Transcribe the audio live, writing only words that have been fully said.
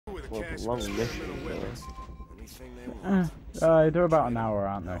Well, long mission, they're about an hour,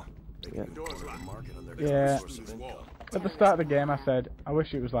 aren't they? yeah. Yeah. At the start of the game, I said I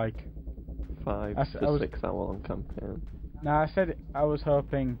wish it was like 5 to 6 hour long campaign. No, I said I was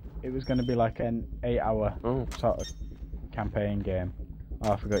hoping it was going to be like an 8-hour sort of campaign game.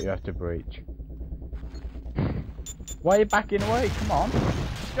 Oh, I forgot you have to breach. Why are you backing away? Come on,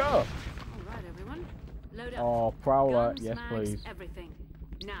 let's go. All right, everyone. Load up. Oh, Prowler, Guns, yes mags, please. everything.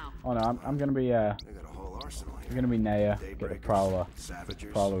 Now. Oh no, I'm gonna be I'm gonna be Naya. Get the Prowler.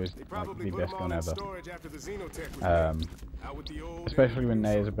 Prowler is like the best gun ever. Especially with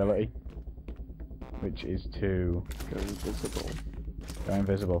Naya's ability, which is to Go invisible. Go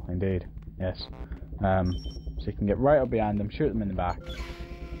invisible, indeed. Yes. So you can get right up behind them, shoot them in the back,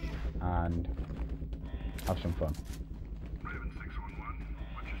 and have some fun.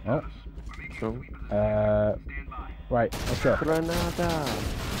 Oh. Cool. Right, let's go. Granada!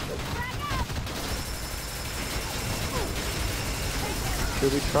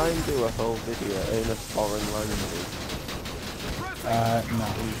 Should we try and do a whole video in a foreign language? No.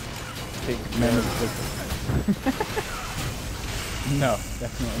 Big No,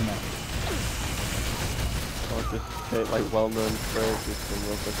 definitely not. Or just take like well-known phrases from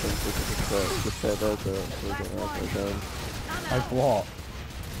other countries just say those so we don't have to go. Like what?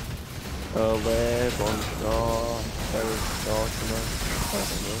 Olé, bonjour, very short, I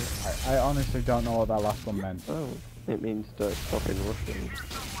don't know. I honestly don't know what that last one meant. Oh, it means don't stop in Russian.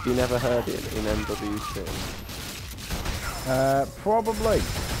 You never heard it in MW2? Probably.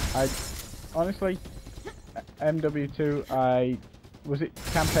 Honestly, MW2, was it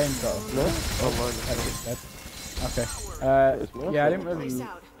campaign sort of? No? Online. Okay. Yeah, I didn't really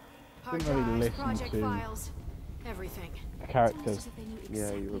listen to characters.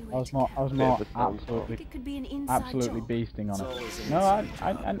 Yeah, you were. I was more absolutely beasting on it. No,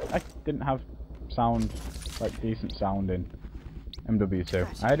 I didn't have sound, like decent sound in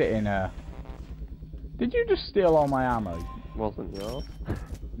MW2. I had it in Did you just steal all my ammo? Wasn't yours?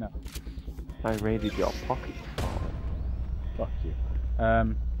 No. I raided your pocket. Fuck you.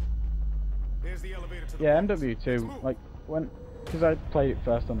 Yeah, MW2, like because I played it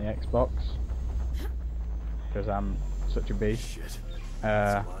first on the Xbox, because I'm such a beast.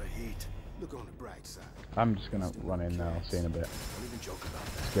 I'm just gonna run in there. I'll see in a bit.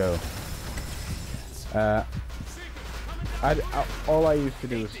 Let's go. All I used to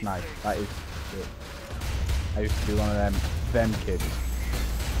do was snipe. That is it. I used to be one of them kids.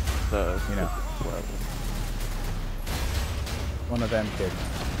 You know, one of them kids.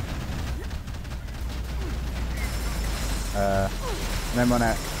 And then when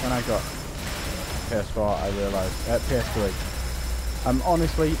I got PS4, I realised PS3.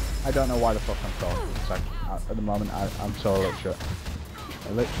 Honestly, I don't know why the fuck I'm talking. It's like at the moment I'm so illiterate.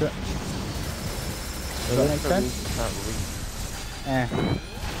 Illiterate. Does that make sense? Eh.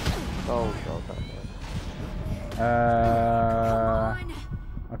 Oh god, that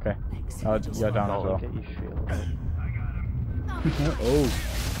okay. Oh, you're down as well. Get your shield. Oh.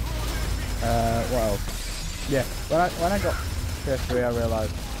 What else? Yeah, when I got PS3, I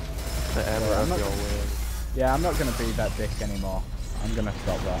realised. Yeah, I'm not gonna be that dick anymore. I'm gonna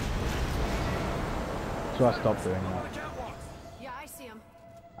stop that. So I stopped doing that. Yeah, I see him.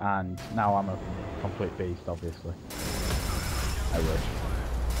 And now I'm a complete beast, obviously. I wish.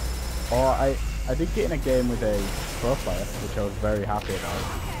 Or I did get in a game with a pro player, which I was very happy about.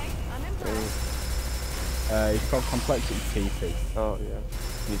 Okay, I'm impressed. He's called Complexity TP. Oh yeah,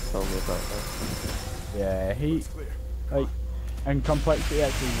 you told me about that. Yeah, and Complexity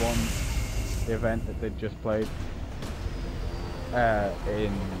actually won the event that they'd just played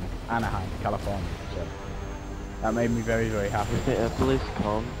in Anaheim, California. So that made me very, very happy. Was it at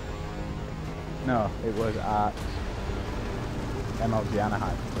BlizzCon? No, it was at MLG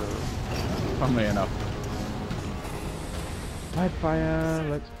Anaheim. Funnily enough. Light fire,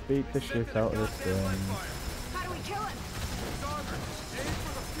 let's beat the shit out of this thing. How do we kill him?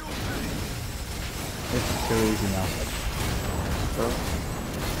 This is too easy now.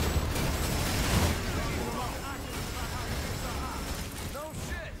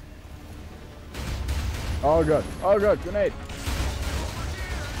 Oh god, grenade!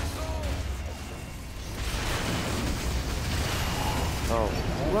 Oh,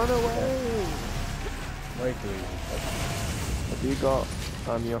 run away! Way too easy. Have you got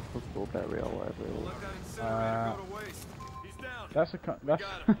your football area or whatever it was?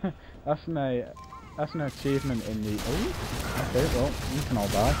 That's an achievement in the. Oh, okay, well you can all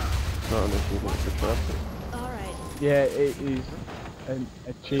die. Not an achievement for trophy. Alright. Yeah, it is an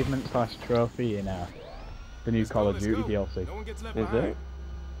achievement / trophy in the new Call of Duty DLC. Is it?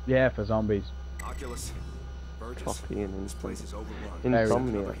 Yeah, for zombies. Oculus, Burgess, Copy and this place is overrun.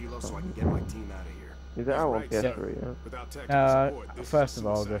 Insomniacs. Helo so I can get my team out of here. Is it out on Right. PS3? Yeah. Without technical support, this First is a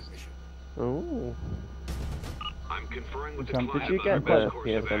of all, suicide just mission. Oh. I'm conferring with the Did client Did you about get our the best course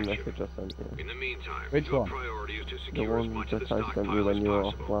of PSN action. message I sent you? In the meantime, Which your one? priority is to The secure as one much that of the I sent you stockpile when as you were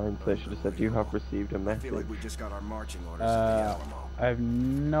possible. offline, so it should have said you have received a I message. feel like we just got our marching orders at the Alamo. I have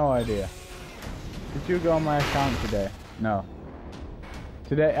no idea. Did you go on my account today? No.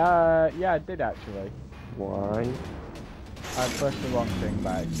 Today, yeah, I did actually. Why? I pressed the wrong thing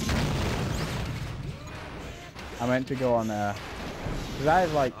back. I meant to go on because I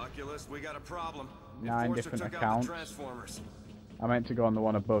have like Oculus, we got a problem. 9 Enforcer different took out the accounts. Transformers. I meant to go on the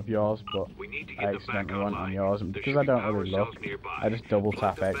one above yours, but We need to I get them back accidentally went on online. yours, and There because should I be don't power really look, cells nearby. I just double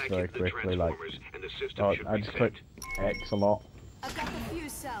Plug tap them X back very into the quickly, like, transformers, and the system oh, should I just reset. click X a lot. I've got the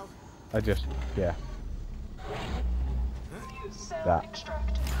fuse cell. I just, yeah. That.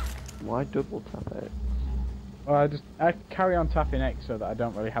 Why double tap it? Well, I carry on tapping X so that I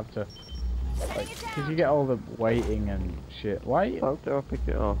don't really have to, like, because you get all the waiting and shit. Why? How do I pick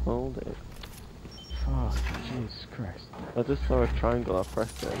it up? Hold it. Fuck, Jesus Christ. I just saw a triangle, I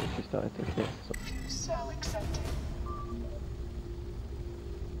pressed it and she started to hit.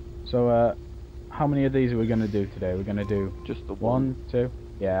 So, how many of these are we gonna do today? We're gonna do Just the one. 1, 2,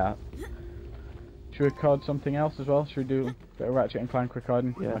 yeah. Should we record something else as well? Should we do a bit of Ratchet and Clank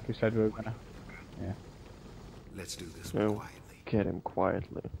recording? Yeah. Like we said we were gonna. Yeah. Let's do this No. quietly. Get him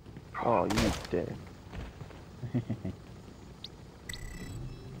quietly. Oh, you dick.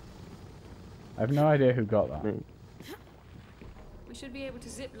 I have no idea who got that. Me. We should be able to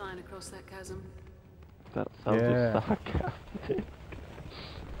zip line across that chasm. That sounded Yeah. sarcastic.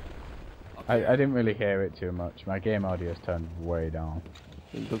 I didn't really hear it too much. My game audio's turned way down.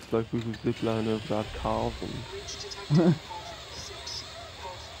 It looks like we can zip line over our cars and...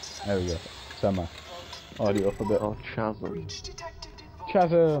 There we go. Summer. Audio up a bit. Oh, chasm.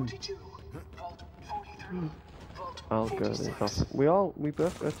 Chasm! I'll go this off. We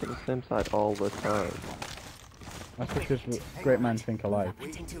both go to the same side all the time. That's because great men think alike.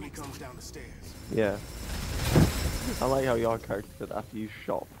 Wait until he comes down the stairs. Yeah. I like how your character said after you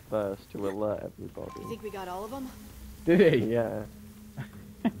shot first to alert You everybody. think we got all of them? Did he? Yeah.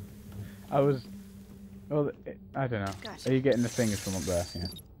 I was... Well, I don't know. Gotcha. Are you getting the things from up there? Yeah.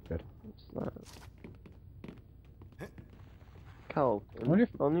 Good. What's that? Cal, Wonder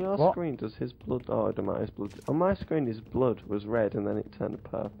if- on your what? screen does his blood... Oh, I don't know, his blood... On my screen his blood was red and then it turned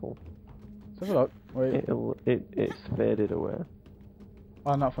purple. Let's have a look. Wait. It's faded away.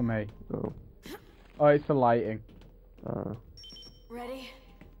 Oh, not for me. Oh. Oh, it's the lighting. Ready?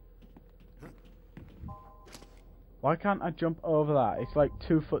 Why can't I jump over that? It's like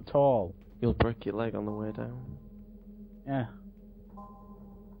 2 foot tall. You'll break your leg on the way down. Yeah.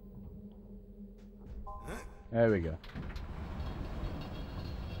 There we go.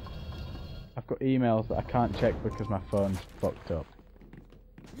 I've got emails that I can't check because my phone's fucked up.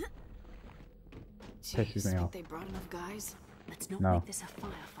 Pisses me Think off. they brought enough guys? Let's not No. make this a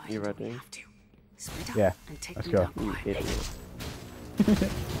firefight. You until we ready? have to. Split up Yeah, and take let's them go. down You quietly. idiot.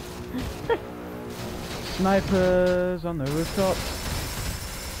 Snipers on the rooftop.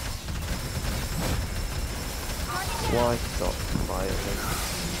 Why stop firing?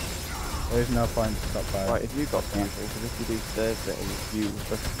 There's no point to stop firing. Right, if you got fusion, because if you do save it and you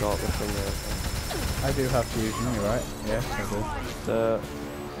just got the thing I do have fusion, you're right. Yes, I do. so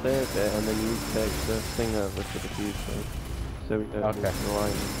save it and then you take the thing over to the fusion. So we don't Okay.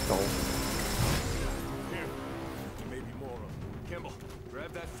 rely on gold. Here. Maybe more of them. Kimball,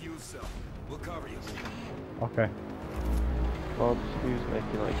 grab that fuse cell. We'll cover you. Okay. Oh, the fuse make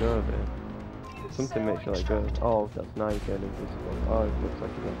you like go a bit. Something makes you like go. Oh, that's now you're getting invisible. Oh, it looks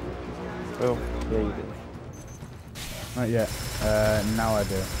like you're not invisible. Oh, yeah, you did. Not yet. Now I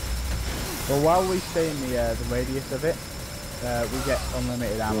do. Well, while we stay in the radius of it, we get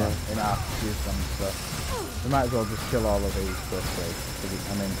unlimited ammo in our fuse guns, so we might as well just kill all of these quickly.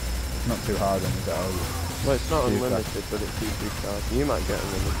 I mean, it's not too hard when we get all these. Well, it's not Fuse unlimited, but it keeps recharging. You might get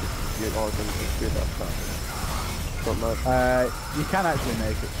unlimited if you're all going to do that fast. But my, You can actually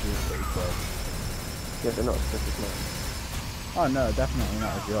make it fuse pretty quick. yeah, they're not as quick as mine. Oh no, definitely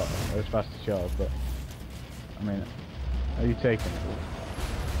not as yours, as fast as yours, but I mean, are you taking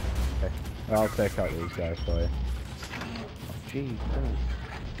it? Okay, well, I'll take out these guys for you. Jeez, thanks.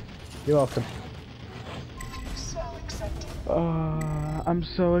 You're welcome. Oh, I'm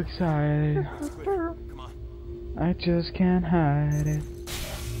so excited. Come on. I just can't hide it.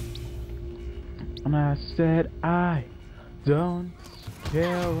 And I said I don't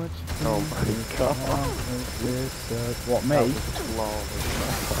care what you Oh my god. What, me? That was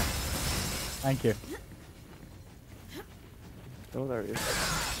flawless. Thank you. Oh, there he is.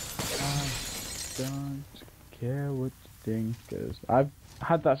 I don't care what you think, 'cause I've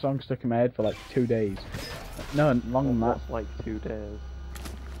had that song stuck in my head for like 2 days. No, longer than that. What's like 2 days?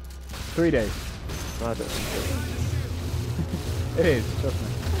 3 days. I don't think It is, trust me.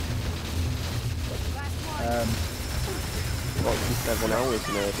 47 hours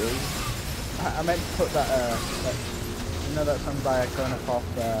maybe. I meant to put that, you know that song by Ikonoff,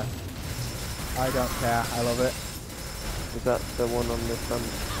 I don't care, I love it. Is that the one on the front?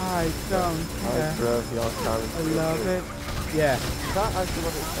 I don't I drove your car into I the love tree. it. Yeah, Is that actually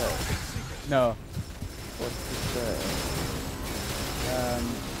what it says? no. What does it say?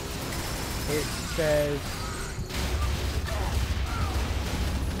 It says,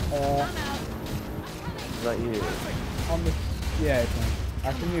 Is that you? on the, yeah, it's fine.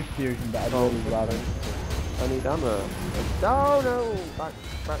 I can use fusion, but I'd really rather. I need ammo. Oh no! Back.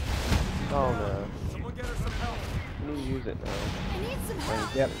 Oh no. Someone get her some help. You need to use it now. I need some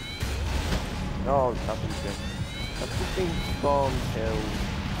help. Yep. Oh, it's happened again. I've just been spawn killed.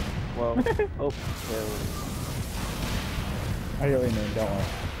 Well, up killed. I get what you mean, don't worry.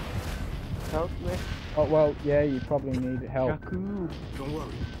 Help me. Oh, well, yeah, you probably need help. Shaku. Don't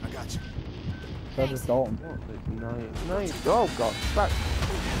worry, I got you. So does Dalton. What is nice? Oh god, back.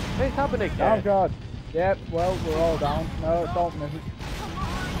 It's happening again. Oh god. Yep, well, we're all down. No, Dalton isn't.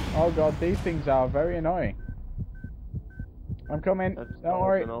 Oh god, these things are very annoying. I'm coming. Don't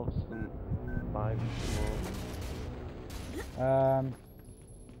worry.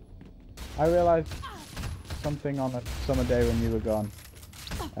 I realised something on a summer day when you were gone.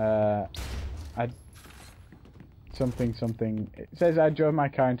 Something. It says I drove my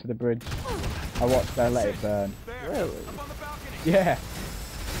car into the bridge. I watched her let it burn. There, Really? up on the balcony. Yeah.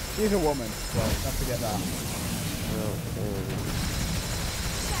 She's a woman, so don't forget that.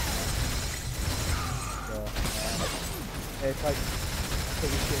 So, it's like, put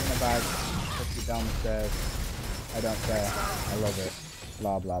your shit in a bag, push it down the stairs. I don't care. I love it.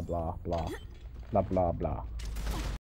 Blah blah blah blah. Blah blah blah.